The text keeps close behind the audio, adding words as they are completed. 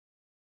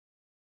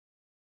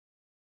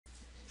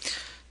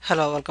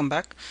Hello, welcome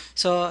back.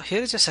 So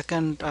here is a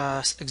second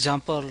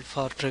example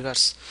for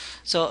triggers.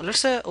 So let's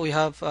say we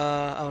have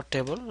our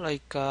table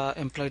like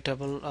employee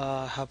table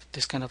have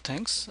this kind of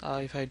things.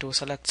 If I do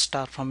select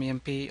star from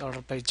EMP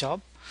ordered by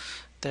job,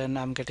 then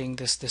I'm getting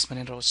this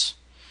many rows.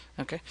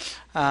 Okay,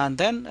 and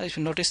then if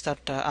you notice that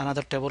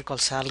another table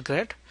called sal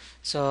grade.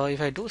 So if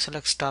I do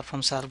select star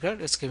from sal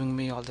grade, it's giving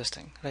me all this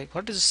thing. Like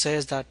what it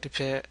says that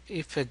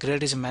if a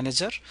grade is a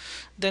manager,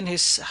 then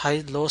his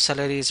low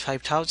salary is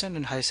 5,000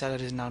 and high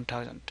salary is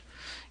 9,000.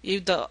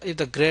 If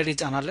the grade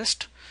is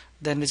analyst,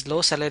 then his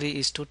low salary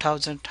is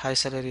 2,000, high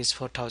salary is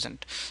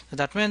 4,000. So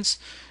that means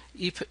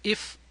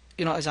if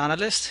as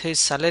analyst, his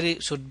salary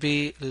should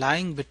be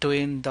lying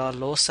between the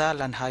low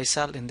sal and high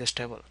sal in this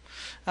table,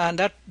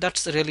 and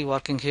that's really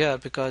working here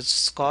because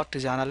Scott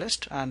is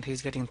analyst and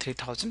he's getting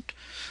 3,000,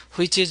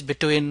 which is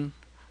between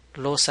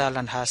low sal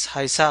and has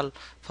high sal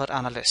for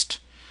analyst.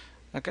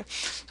 Okay,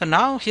 so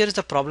now here is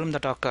the problem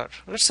that occurred.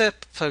 Let's say,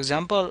 for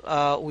example,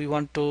 we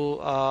want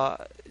to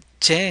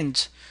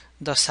change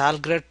the sal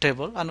grade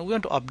table and we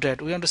want to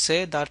update. We want to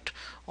say that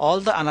all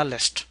the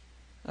analysts,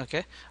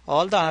 okay,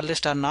 all the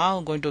analysts are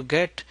now going to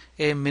get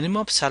a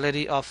minimum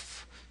salary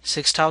of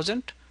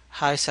 6,000,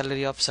 high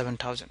salary of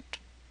 7,000.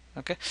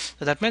 Okay,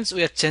 so that means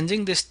we are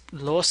changing this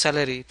low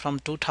salary from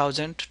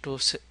 2,000 to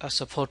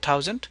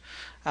 4,000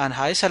 and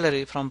high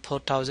salary from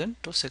 4,000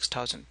 to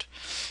 6,000.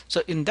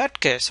 So in that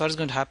case, what is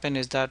going to happen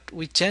is that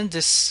we change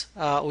this,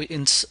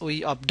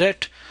 we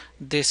update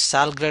this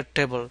sal grade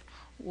table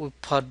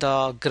for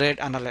the grade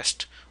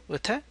analyst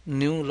with a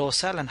new low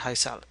sal and high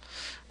sal.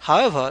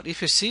 However,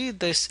 if you see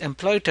this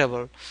employee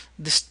table,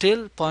 this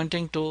still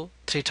pointing to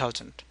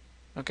 3,000.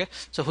 Okay,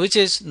 so which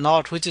is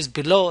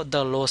below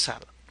the low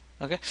sal.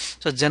 Okay,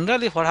 so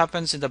generally what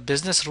happens in the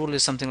business rule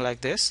is something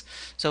like this.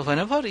 So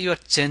whenever you are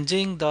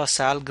changing the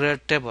sal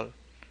grade table,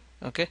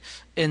 okay,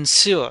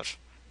 ensure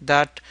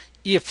that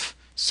if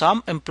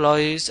some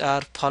employees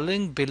are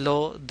falling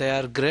below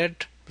their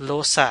grade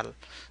low sal,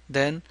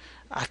 then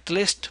at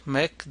least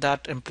make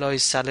that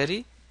employee's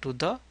salary to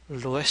the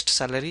lowest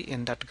salary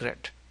in that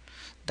grade.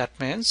 That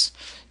means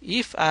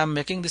if I am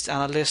making this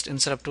analyst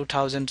instead of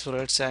 2,000, so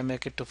let's say I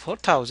make it to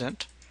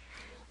 4,000.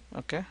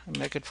 Okay,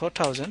 make it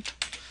 4,000.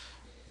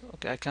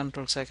 Okay, I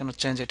cannot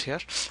change it here.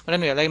 But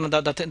anyway, like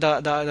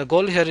the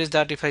goal here is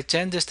that if I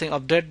change this thing,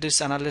 update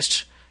this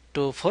analyst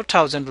to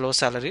 4,000 low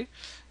salary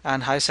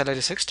and high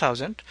salary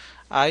 6,000,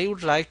 I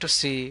would like to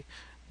see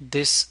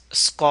this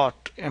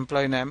Scott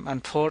employee name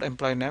and Ford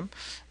employee name,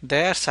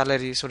 their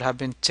salary should have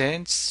been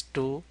changed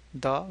to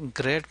the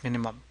grade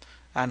minimum.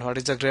 And what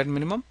is the grade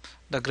minimum?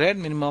 The grade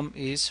minimum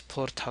is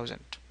 4,000.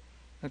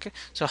 Okay,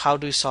 so how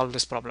do we solve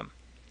this problem?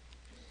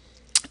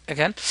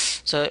 Again,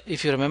 so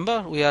if you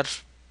remember, we are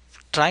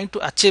trying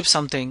to achieve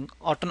something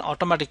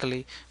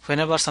automatically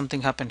whenever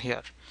something happen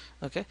here.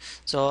 Okay,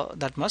 so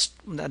that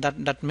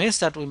means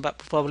that we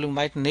probably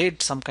might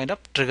need some kind of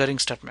triggering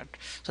statement.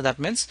 So that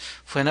means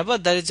whenever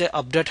there is a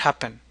update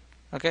happen,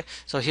 okay,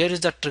 so here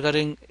is the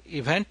triggering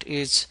event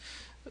is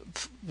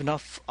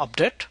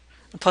update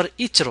for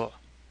each row.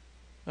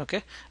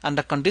 Okay, and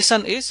the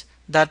condition is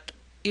that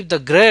if the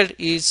grade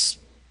is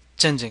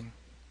changing,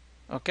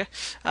 okay,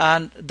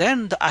 and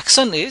then the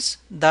action is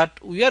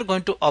that we are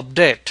going to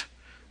update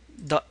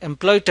the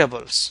employee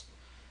tables.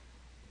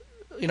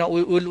 We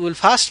will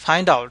first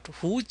find out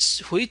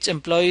which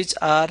employees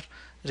are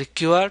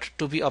required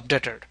to be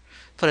updated.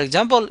 For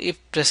example, if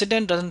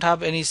president doesn't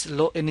have any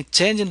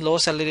change in low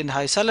salary and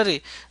high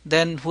salary,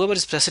 then whoever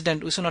is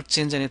president, we should not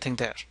change anything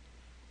there.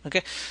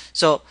 Okay,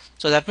 so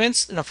that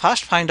means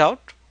first find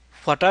out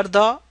what are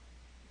the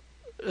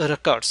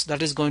records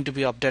that is going to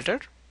be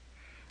updated,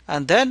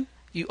 and then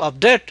you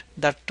update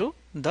that to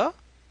the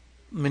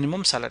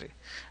minimum salary,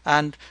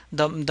 and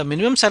the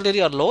minimum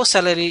salary or low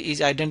salary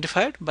is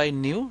identified by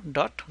new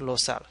dot low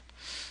sal.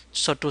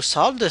 So to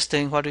solve this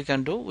thing, what we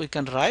can do, we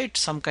can write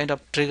some kind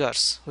of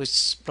triggers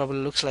which probably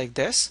looks like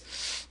this.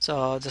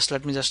 So just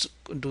let me just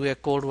do a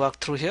code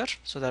walkthrough here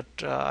so that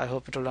I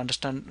hope it will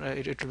understand,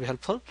 it will be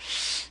helpful.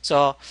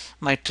 So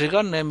my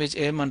trigger name is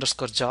aim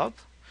underscore job,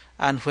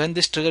 and when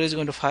this trigger is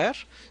going to fire,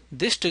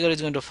 this trigger is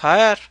going to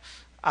fire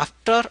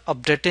after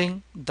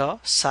updating the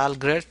sal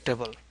grade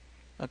table.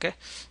 Okay,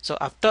 so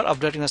after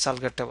updating the sal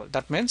grade table,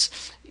 that means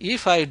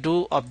if I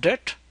do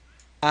update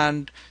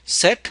and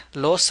set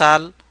low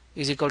sal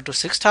is equal to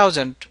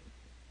 6,000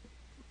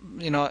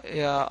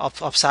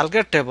 of sal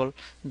grade table,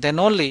 then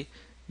only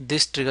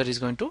this trigger is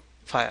going to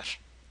fire.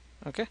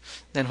 Okay,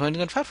 then when it's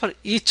going to fire for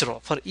each row,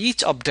 for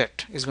each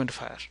update is going to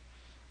fire.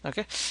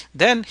 Okay,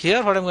 then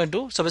here what I'm going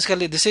to do, so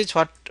basically this is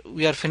what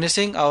we are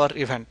finishing our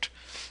event,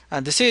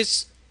 and this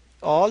is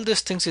all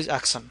these things is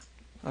action.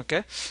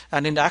 Okay,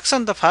 and in the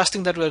action, the first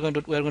thing that we are going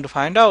to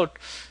find out,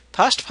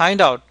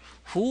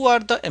 who are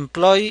the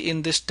employee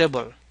in this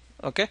table.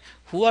 Okay,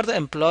 who are the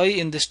employee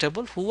in this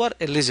table who are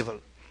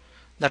eligible.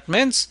 That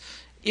means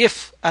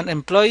if an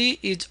employee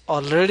is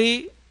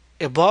already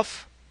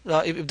above,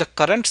 if the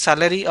current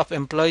salary of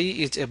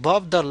employee is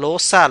above the low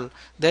sal,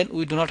 then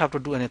we do not have to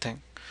do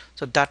anything.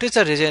 So that is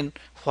the reason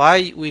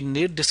why we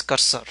need this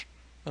cursor.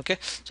 Okay,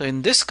 so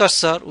in this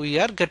cursor we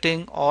are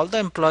getting all the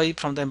employee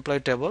from the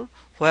employee table,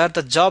 where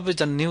the job is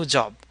a new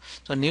job.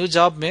 So new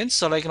job means,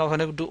 so like,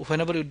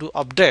 whenever you do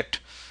update,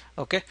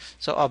 okay,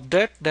 so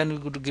update, then we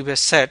could give a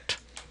set,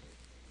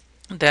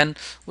 then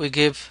we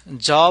give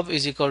job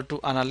is equal to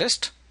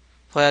analyst,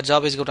 where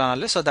job is equal to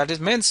analyst. So that is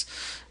means,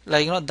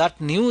 like, that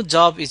new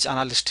job is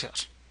analyst here.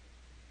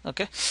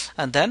 Okay,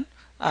 and then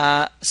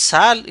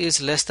sal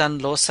is less than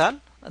low sal,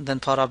 and then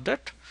for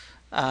update,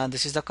 and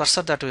this is the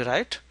cursor that we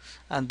write.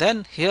 And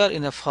then here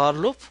in a for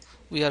loop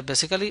we are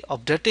basically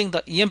updating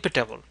the EMP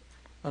table,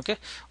 okay,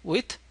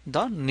 with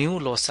the new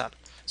low sal.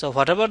 So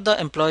whatever the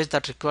employees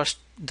that request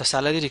the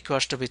salary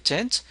requires to be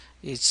changed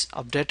is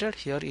updated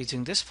here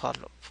using this for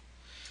loop.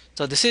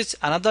 So this is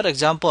another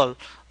example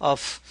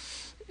of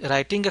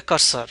writing a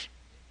cursor,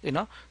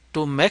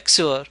 to make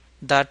sure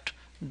that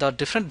the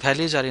different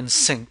values are in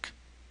sync.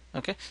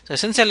 Okay, so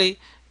essentially,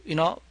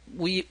 our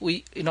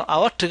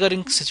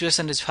triggering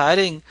situation is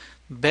firing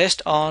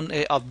based on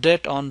a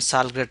update on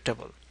sal grade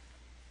table.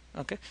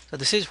 Okay, so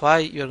this is why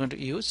you are going to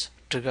use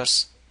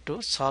triggers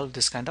to solve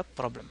this kind of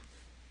problem.